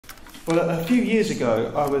Well, a few years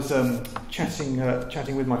ago, I was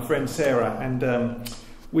chatting with my friend Sarah, and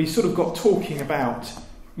we sort of got talking about,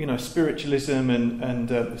 spiritualism and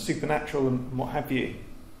the supernatural and what have you.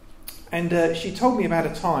 And she told me about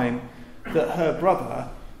a time that her brother,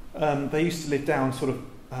 they used to live down sort of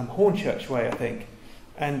Hornchurch way, I think,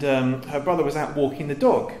 and her brother was out walking the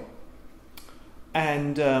dog.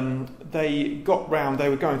 And they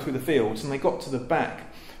were going through the fields, and they got to the back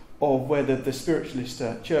of where the spiritualist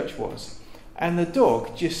church was. And the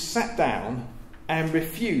dog just sat down and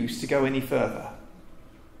refused to go any further.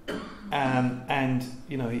 And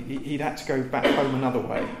he'd had to go back home another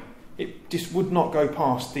way. It just would not go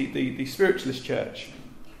past the spiritualist church.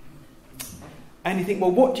 And you think,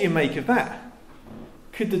 well, what do you make of that?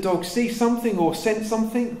 Could the dog see something or sense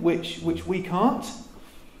something which we can't?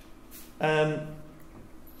 You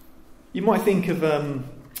might think of,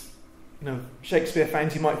 Shakespeare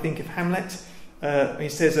fans, you might think of Hamlet. He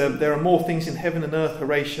says, there are more things in heaven and earth,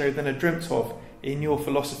 Horatio, than are dreamt of in your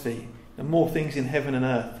philosophy. And more things in heaven and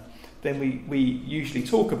earth than we usually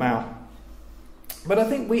talk about. But I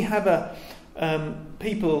think we have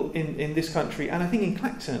people in this country, and I think in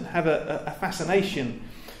Clacton, have a fascination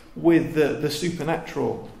with the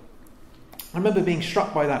supernatural. I remember being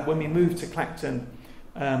struck by that when we moved to Clacton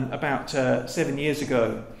about 7 years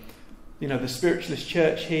ago. The spiritualist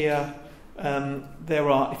church here. There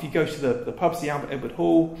are, if you go to the pubs, the Albert Edward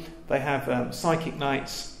Hall, they have psychic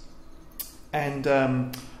nights, and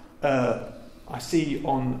I see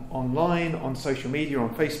online, on social media,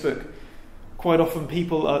 on Facebook, quite often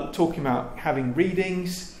people are talking about having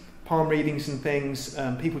readings, palm readings and things,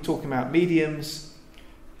 people talking about mediums,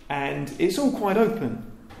 and it's all quite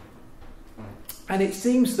open. And it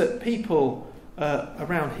seems that people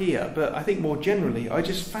around here, but I think more generally, are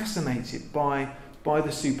just fascinated by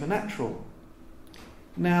the supernatural.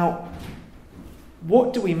 Now,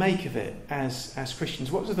 what do we make of it as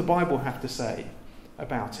Christians? What does the Bible have to say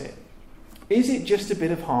about it? Is it just a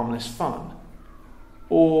bit of harmless fun?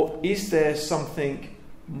 Or is there something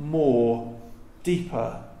more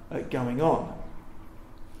deeper going on?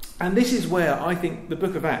 And this is where I think the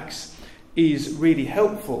book of Acts is really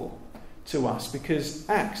helpful to us, because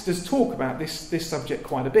Acts does talk about this subject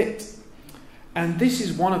quite a bit. And this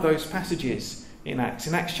is one of those passages in Acts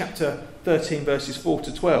chapter 13, verses 4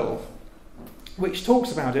 to 12, which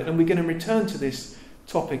talks about it, and we're going to return to this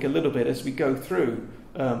topic a little bit as we go through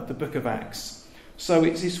the book of Acts. So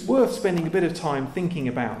it's worth spending a bit of time thinking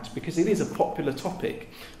about, because it is a popular topic.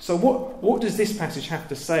 So what does this passage have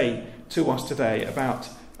to say to us today about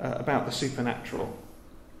the supernatural?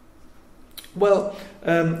 Well,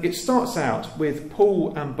 it starts out with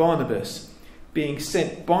Paul and Barnabas being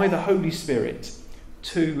sent by the Holy Spirit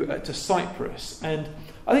to Cyprus. And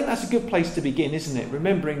I think that's a good place to begin, isn't it?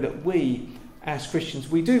 Remembering that we, as Christians,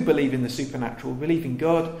 we do believe in the supernatural. We believe in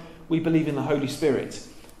God. We believe in the Holy Spirit.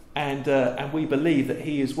 And we believe that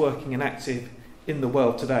he is working and active in the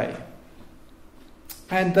world today.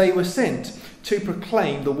 And they were sent to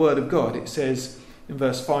proclaim the word of God. It says in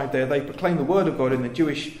verse 5 there, they proclaimed the word of God in the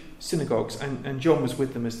Jewish synagogues, and John was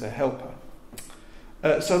with them as their helper.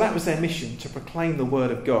 So that was their mission, to proclaim the word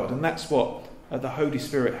of God. And that's what the Holy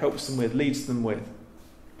Spirit helps them with, leads them with.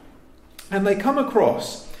 And they come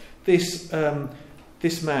across this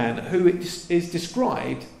man who is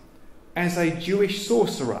described as a Jewish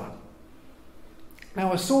sorcerer.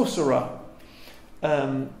 Now, a sorcerer,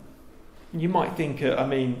 you might think,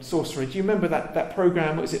 sorcerer. Do you remember that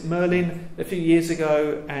program? Was it Merlin a few years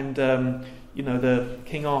ago? And the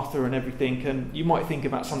King Arthur and everything. And you might think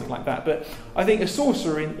about something like that. But I think a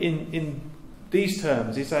sorcerer in these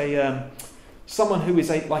terms is someone who is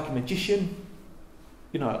like a magician,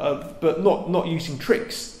 but not using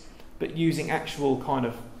tricks, but using actual kind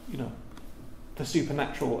of, the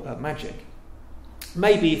supernatural magic.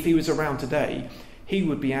 Maybe if he was around today, he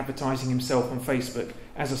would be advertising himself on Facebook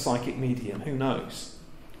as a psychic medium. Who knows?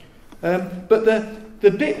 But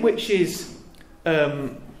the bit which is,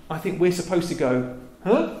 I think we're supposed to go,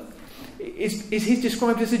 is he's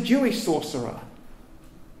described as a Jewish sorcerer.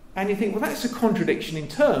 And you think, well, that's a contradiction in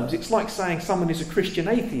terms. It's like saying someone is a Christian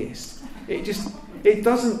atheist. It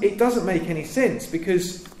doesn't make any sense,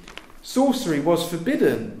 because sorcery was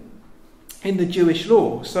forbidden in the Jewish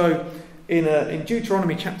law. So in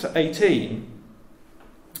Deuteronomy chapter 18,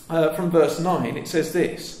 from verse 9, it says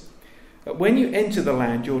this: when you enter the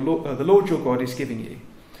land the Lord your God is giving you,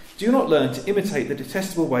 do not learn to imitate the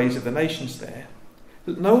detestable ways of the nations there,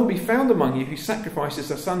 that no one be found among you who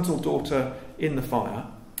sacrifices a son or daughter in the fire,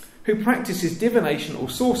 who practices divination or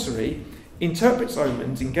sorcery, interprets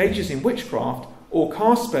omens, engages in witchcraft, or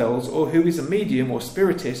casts spells, or who is a medium or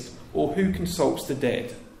spiritist, or who consults the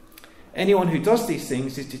dead. Anyone who does these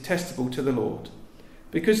things is detestable to the Lord.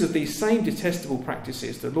 Because of these same detestable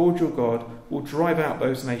practices, the Lord your God will drive out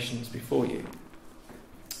those nations before you.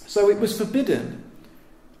 So it was forbidden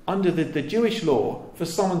under the Jewish law for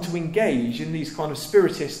someone to engage in these kind of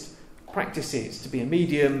spiritist practices, to be a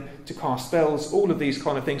medium, to cast spells, all of these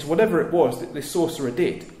kind of things, whatever it was that this sorcerer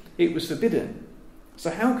did, it was forbidden. So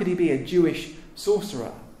how could he be a Jewish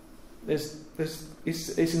sorcerer? It's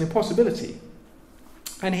an impossibility.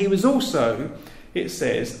 And he was also, it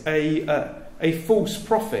says, a false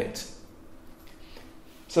prophet.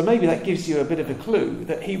 So maybe that gives you a bit of a clue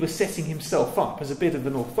that he was setting himself up as a bit of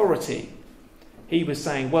an authority. He was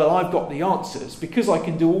saying, well, I've got the answers because I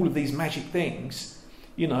can do all of these magic things.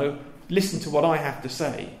 Listen to what I have to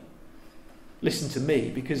say. Listen to me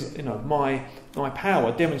because, my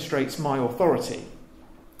power demonstrates my authority.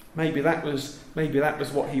 Maybe that was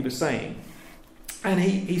what he was saying. And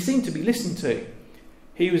he seemed to be listened to.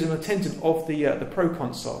 He was an attendant of the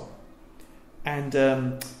proconsul.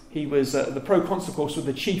 And he was the proconsul, of course, was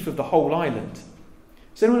the chief of the whole island.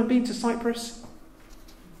 Has anyone been to Cyprus?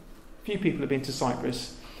 A few people have been to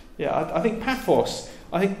Cyprus. Yeah, I think Paphos,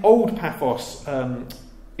 old Paphos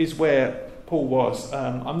is where Paul was.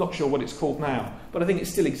 I'm not sure what it's called now, but I think it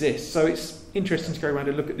still exists. So it's interesting to go around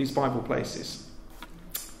and look at these Bible places.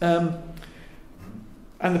 And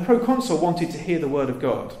the proconsul wanted to hear the word of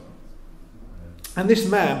God. And this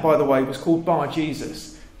man, by the way, was called Bar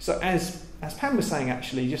Jesus. So as Pam was saying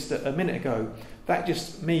actually just a minute ago, that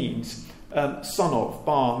just means son of.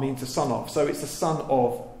 Bar means the son of. So it's the son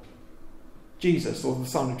of Jesus, or the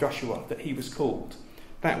son of Joshua, that he was called.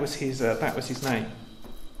 That was his name.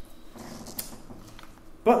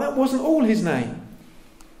 But that wasn't all his name.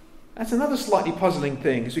 That's another slightly puzzling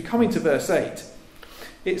thing. As we come into verse 8,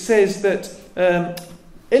 it says that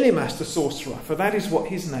Elymas the sorcerer, for that is what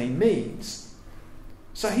his name means.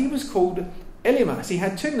 So he was called Elymas. He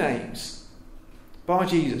had two names, Bar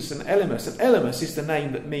Jesus and Elymas. And Elymas is the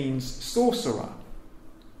name that means sorcerer.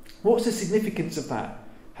 What's the significance of that,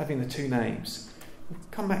 having the two names? We'll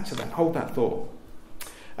come back to that. Hold that thought.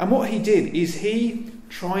 And what he did is he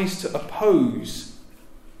tries to oppose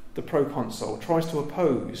the proconsul, tries to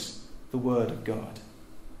oppose the word of God.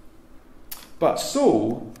 But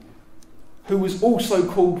Saul, who was also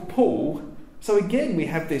called Paul, so again we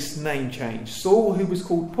have this name change. Saul, who was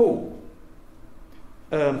called Paul,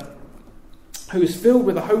 who is filled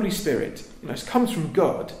with the Holy Spirit, it comes from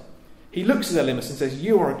God. He looks at Elymas and says,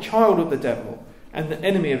 you are a child of the devil and the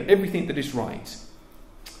enemy of everything that is right.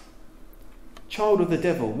 Child of the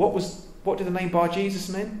devil. What did the name Bar Jesus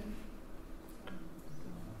mean?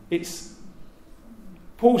 It's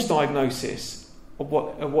Paul's diagnosis of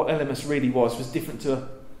what Elymas really was different to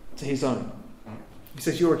his own. He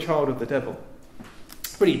says, you're a child of the devil.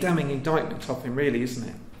 Pretty damning indictment of him, really, isn't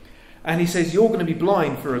it? And he says, you're going to be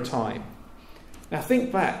blind for a time. Now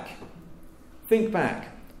think back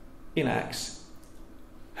in Acts.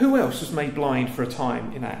 Who else was made blind for a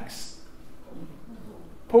time in Acts?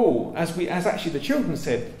 Paul, as actually the children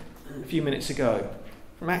said a few minutes ago,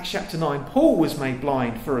 from Acts chapter 9, Paul was made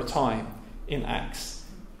blind for a time in Acts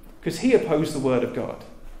because he opposed the word of God.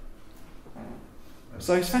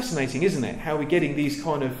 So it's fascinating, isn't it, how we're getting these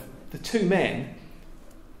kind of, the two men,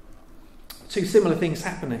 two similar things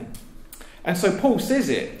happening. And so Paul says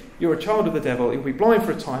it, you're a child of the devil, you'll be blind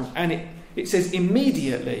for a time, and it says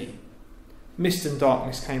immediately mist and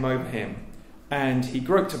darkness came over him, and he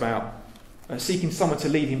groped about, seeking someone to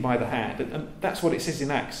lead him by the hand. And that's what it says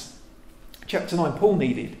in Acts chapter 9. Paul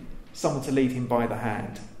needed someone to lead him by the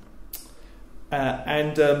hand.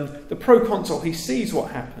 And the proconsul, he sees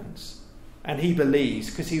what happens, and he believes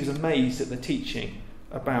because he was amazed at the teaching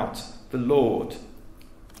about the Lord.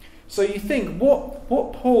 So you think what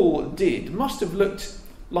Paul did must have looked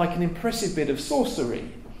like an impressive bit of sorcery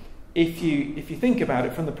if you think about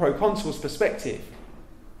it from the proconsul's perspective.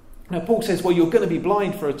 Now Paul says, well, you're going to be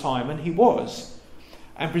blind for a time, and he was.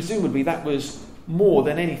 And presumably that was more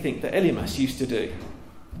than anything that Elymas used to do.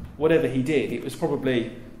 Whatever he did, it was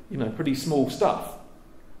probably, pretty small stuff.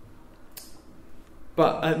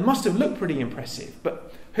 But it must have looked pretty impressive.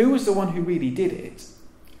 But who was the one who really did it?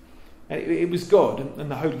 It was God and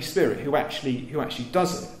the Holy Spirit who actually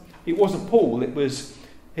does it. It wasn't Paul, it was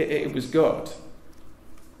God.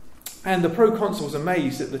 And the proconsul was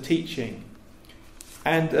amazed at the teaching.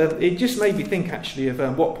 And it just made me think actually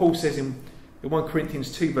of what Paul says in 1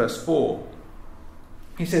 Corinthians 2 verse 4.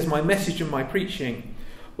 He says, my message and my preaching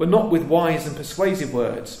were not with wise and persuasive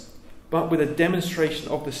words, but with a demonstration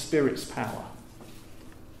of the Spirit's power.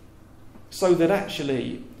 So that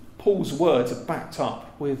actually Paul's words are backed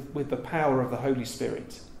up with the power of the Holy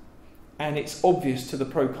Spirit. and it's obvious to the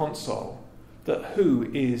proconsul that who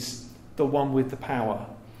is the one with the power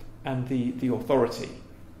and the authority.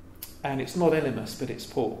 And it's not Elymas, but it's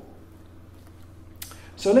Paul.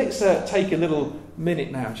 So let's take a little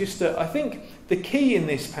minute now. I think the key in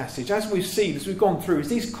this passage, as we've gone through, is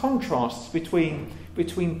these contrasts between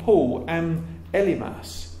Paul and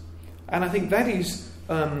Elymas. And I think that is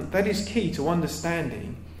key to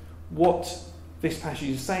understanding what this passage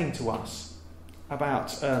is saying to us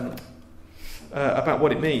about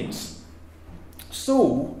what it means.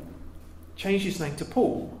 Saul changed his name to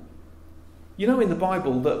Paul. You know in the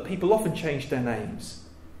Bible that people often change their names.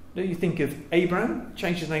 You think of Abraham,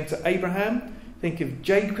 changed his name to Abraham. Think of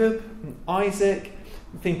Jacob and Isaac.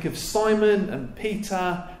 Think of Simon and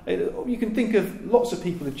Peter. You can think of lots of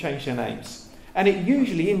people who've changed their names. And it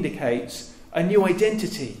usually indicates a new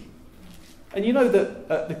identity. And you know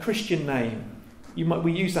that the Christian name,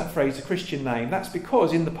 we use that phrase, a Christian name. That's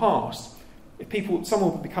because in the past, if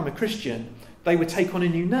someone would become a Christian, they would take on a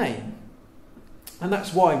new name. And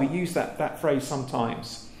that's why we use that phrase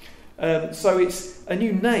sometimes. So it's a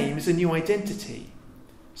new name is a new identity.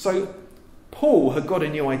 So Paul had got a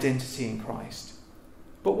new identity in Christ.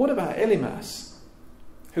 But what about Elymas,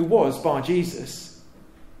 who was Bar Jesus,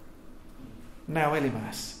 now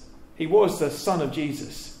Elymas? He was the son of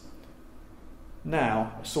Jesus,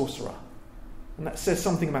 now a sorcerer. And that says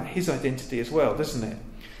something about his identity as well, doesn't it?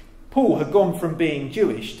 Paul had gone from being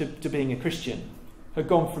Jewish to being a Christian, had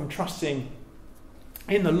gone from trusting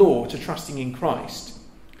in the law to trusting in Christ.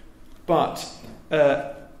 But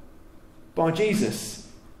Bar Jesus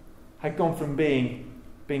had gone from being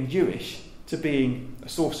Jewish to being a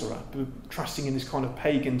sorcerer, trusting in this kind of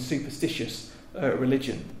pagan, superstitious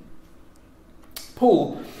religion.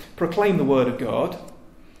 Paul proclaimed the word of God.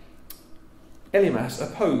 Elymas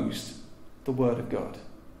opposed the word of God.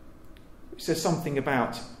 It says something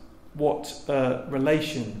about what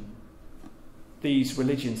relation these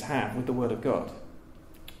religions have with the word of God.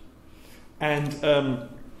 And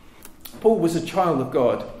Paul was a child of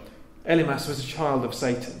God. Elymas was a child of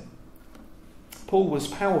Satan. Paul was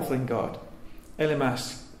powerful in God.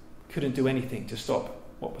 Elymas couldn't do anything to stop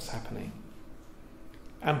what was happening.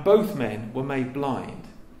 And both men were made blind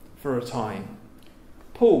for a time.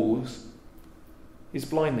 His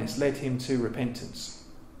blindness led him to repentance.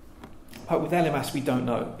 But with Elymas, we don't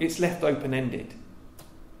know. It's left open-ended.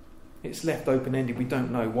 We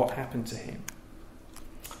don't know what happened to him.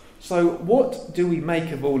 So what do we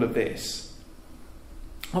make of all of this?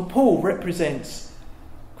 Well, Paul represents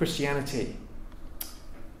Christianity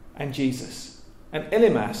and Jesus. And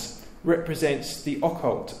Elymas represents the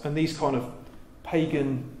occult and these kind of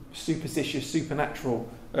pagan, superstitious, supernatural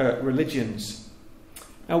religions.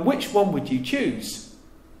 Now, which one would you choose?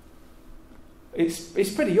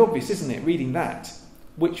 It's pretty obvious, isn't it, reading that,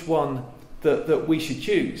 which one that we should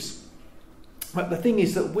choose. But the thing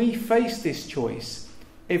is that we face this choice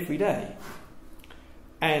every day.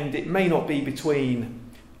 And it may not be between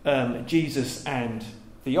Jesus and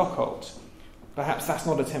the occult. Perhaps that's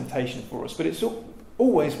not a temptation for us. But it's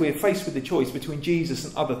always we're faced with the choice between Jesus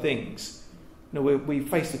and other things. We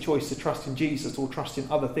face the choice to trust in Jesus or trust in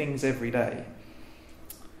other things every day.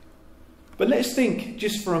 But let's think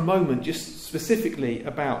just for a moment, just specifically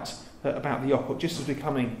about the occult, just as we're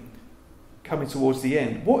coming towards the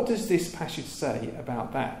end. What does this passage say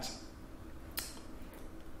about that?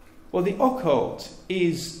 Well, the occult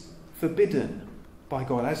is forbidden by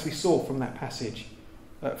God, as we saw from that passage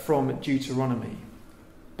from Deuteronomy.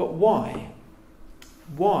 But why?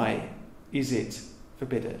 Why is it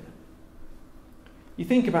forbidden? You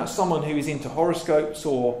think about someone who is into horoscopes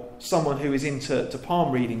or someone who is into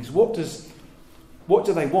palm readings. What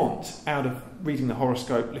do they want out of reading the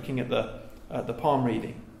horoscope, looking at the palm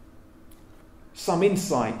reading? Some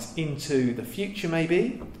insight into the future,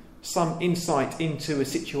 maybe. Some insight into a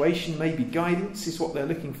situation, maybe guidance is what they're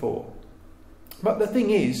looking for. But the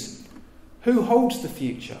thing is, who holds the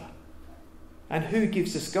future? And who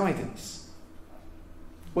gives us guidance?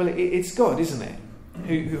 Well, it's God, isn't it?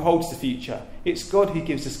 Who holds the future. It's God who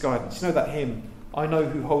gives us guidance. You know that hymn, I know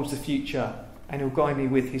who holds the future and he'll guide me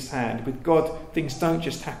with his hand. With God, things don't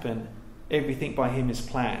just happen. Everything by him is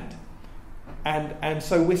planned. And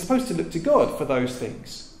so we're supposed to look to God for those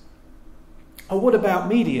things. Or what about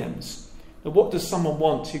mediums? Now, what does someone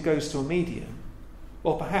want who goes to a medium?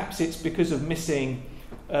 Well, perhaps it's because of missing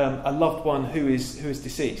a loved one who is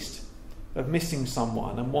deceased, of missing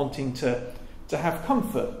someone and wanting to have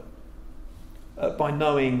comfort by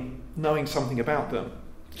knowing something about them,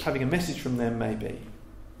 having a message from them maybe.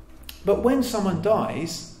 But when someone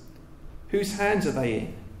dies, whose hands are they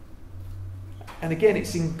in? And again,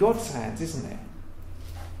 it's in God's hands, isn't it?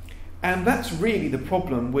 And that's really the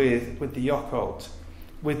problem with the occult,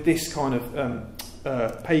 with this kind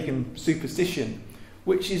of pagan superstition,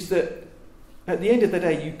 which is that at the end of the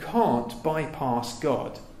day you can't bypass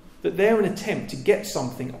God, that they're an attempt to get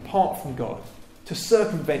something apart from God, to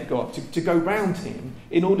circumvent God, to go round him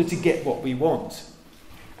in order to get what we want.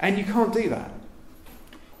 And you can't do that.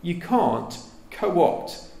 You can't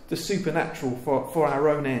co-opt the supernatural for our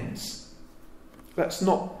own ends. That's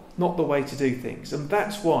not the way to do things, and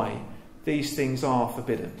that's why these things are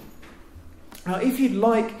forbidden. Now, if you'd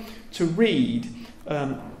like to read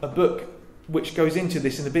a book which goes into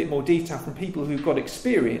this in a bit more detail from people who've got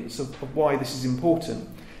experience of why this is important,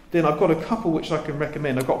 then I've got a couple which I can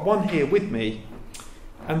recommend. I've got one here with me,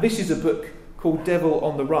 and this is a book called Devil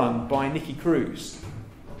on the Run by Nicky Cruz.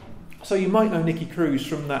 So you might know Nicky Cruz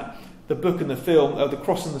from the book and the film, The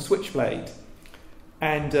Cross and the Switchblade,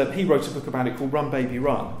 and he wrote a book about it called Run Baby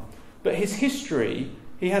Run. But his history,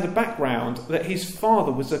 he had a background that his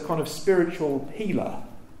father was a kind of spiritual healer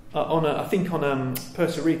on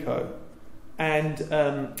Puerto Rico, and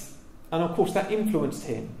of course that influenced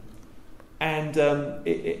him, and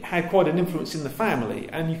it had quite an influence in the family,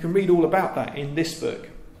 and you can read all about that in this book.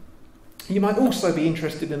 You might also be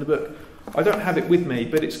interested in a book, I don't have it with me,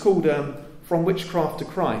 but it's called From Witchcraft to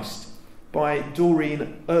Christ by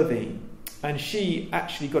Doreen Irving, and she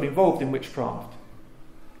actually got involved in witchcraft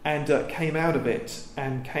and came out of it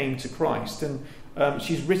and came to Christ, and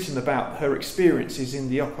she's written about her experiences in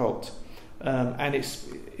the occult, and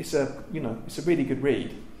it's a really good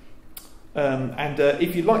read. And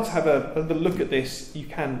if you'd like to have a look at this, you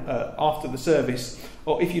can after the service,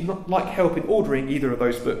 or if you'd like help in ordering either of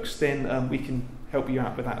those books, then we can help you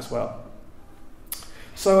out with that as well.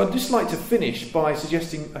 So I'd just like to finish by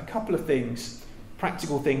suggesting a couple of things,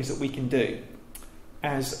 practical things that we can do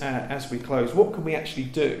as we close. What can we actually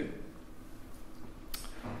do?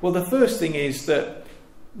 Well, the first thing is that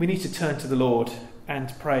we need to turn to the Lord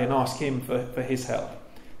and pray and ask him for his help,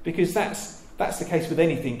 because that's the case with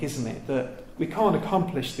anything, isn't it? That we can't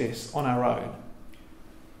accomplish this on our own.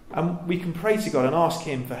 And we can pray to God and ask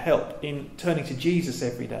him for help in turning to Jesus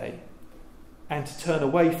every day, and to turn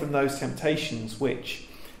away from those temptations which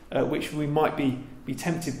we might be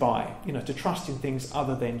tempted by, to trust in things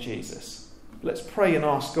other than Jesus. Let's pray and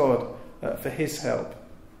ask God for his help.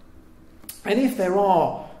 And if there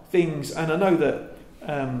are things, and I know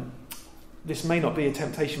that this may not be a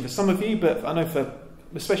temptation for some of you, but I know for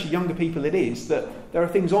especially younger people it is, that there are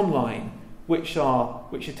things online which are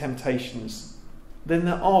temptations, then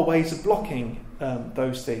there are ways of blocking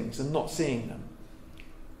those things and not seeing them.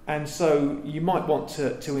 And so you might want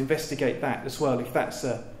to investigate that as well, if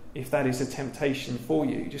that is a temptation for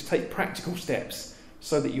you. Just take practical steps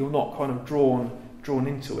so that you're not kind of drawn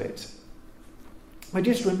into it. But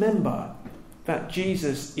just remember that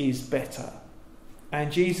Jesus is better,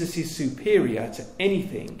 and Jesus is superior to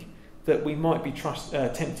anything that we might be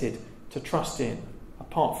tempted to trust in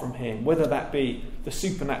apart from him, whether that be the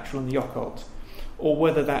supernatural and the occult, or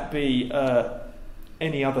whether that be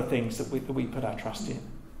any other things that we put our trust in,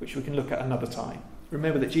 which we can look at another time.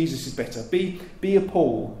 Remember that Jesus is better. Be a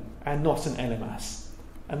Paul and not an Elimas.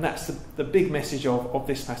 And that's the big message of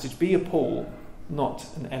this passage. Be a Paul, not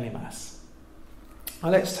an Elimas. Now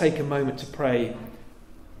let's take a moment to pray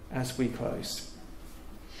as we close.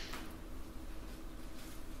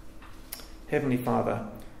 Heavenly Father,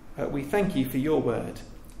 we thank you for your word,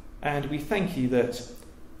 and we thank you that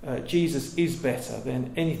Jesus is better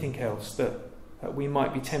than anything else that we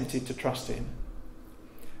might be tempted to trust in.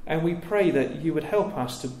 And we pray that you would help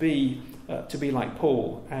us to be like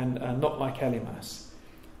Paul and not like Elimas.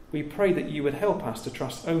 We pray that you would help us to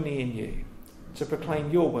trust only in you, to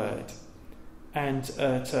proclaim your word, and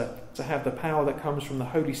to have the power that comes from the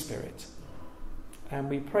Holy Spirit. And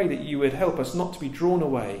we pray that you would help us not to be drawn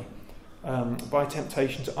away by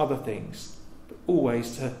temptation to other things, but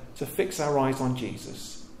always to fix our eyes on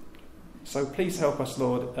Jesus. So please help us,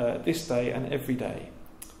 Lord, this day and every day.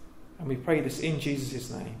 And we pray this in Jesus'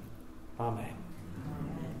 name. Amen.